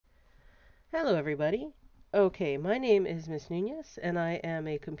Hello, everybody. Okay, my name is Miss Nunes, and I am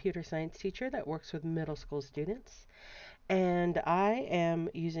a computer science teacher that works with middle school students. And I am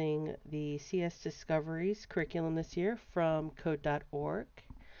using the CS Discoveries curriculum this year from code.org.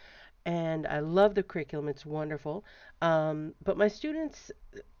 And I love the curriculum, it's wonderful. But my students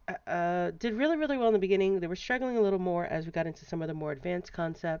did really, really well in the beginning. They were struggling a little more as we got into some of the more advanced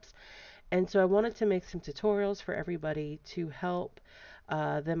concepts. And so I wanted to make some tutorials for everybody to help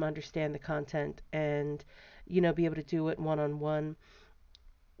them understand the content and, be able to do it one on one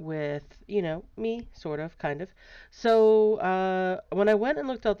with, me, sort of, kind of. So when I went and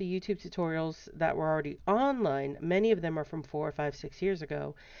looked at the YouTube tutorials that were already online, many of them are from 4, 5, 6 years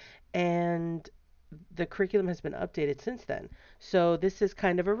ago. And the curriculum has been updated since then. So this is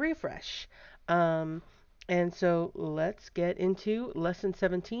kind of a refresh. Um, and so let's get into lesson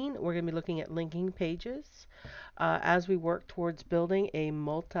 17. We're going to be looking at linking pages as we work towards building a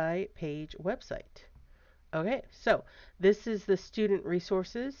multi-page website. Okay, so this is the student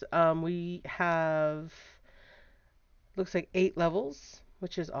resources. We have, looks like 8 levels,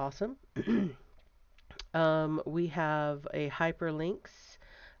 which is awesome. We have a hyperlinks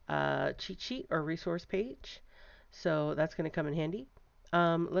cheat sheet or resource page. So that's going to come in handy.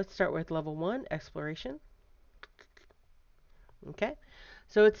 Let's start with level 1, exploration. Okay,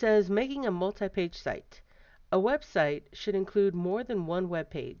 so it says making a multi-page site. A website should include more than one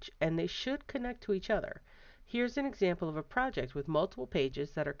web page, and they should connect to each other. Here's an example of a project with multiple pages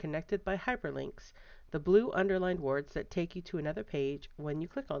that are connected by hyperlinks, the blue underlined words that take you to another page when you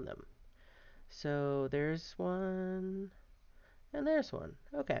click on them. So there's one, and there's one.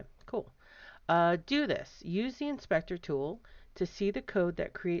 Okay, cool. Do this. Use the inspector tool to see the code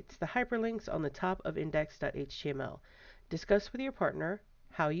that creates the hyperlinks on the top of index.html. Discuss with your partner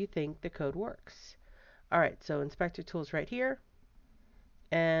how you think the code works. All right, so inspector tool is right here.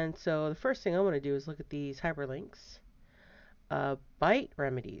 And so the first thing I want to do is look at these hyperlinks. Bite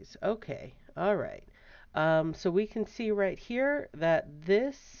remedies. Okay, all right. So we can see right here that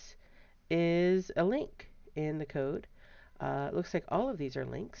this is a link in the code. It looks like all of these are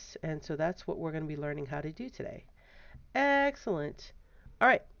links, and so that's what we're going to be learning how to do today. Excellent. All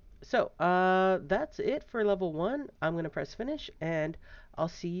right, so that's it for level 1. I'm going to press finish, and I'll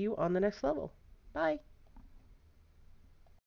see you on the next level. Bye.